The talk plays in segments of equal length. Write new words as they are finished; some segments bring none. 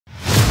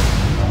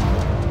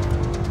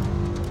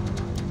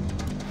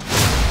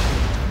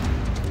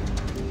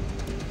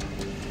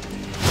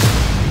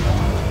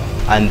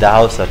and the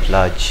House at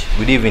large.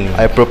 Good evening.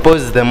 I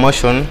propose the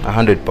motion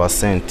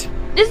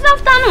 100%. This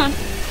afternoon?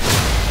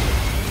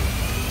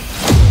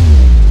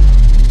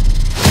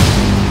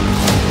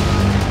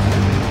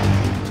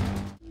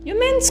 You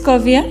mean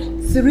Scovia?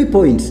 3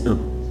 points.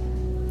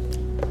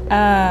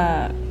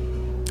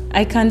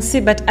 I can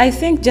see, but I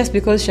think just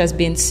because she has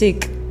been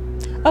sick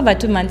over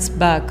 2 months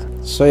back.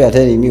 So you're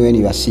telling me when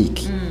you are sick,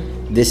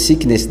 the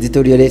sickness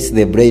deteriorates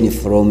the brain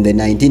from the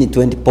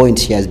 19-20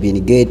 points she has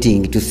been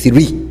getting to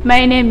 3.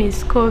 My name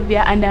is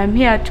Scovia and I'm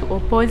here to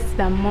oppose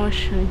the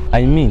motion.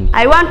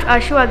 I want to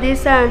assure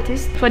these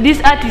scientists for these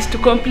artists to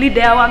complete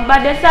their work,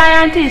 but the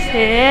scientists,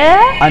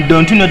 And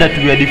don't you know that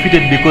we are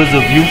defeated because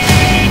of you?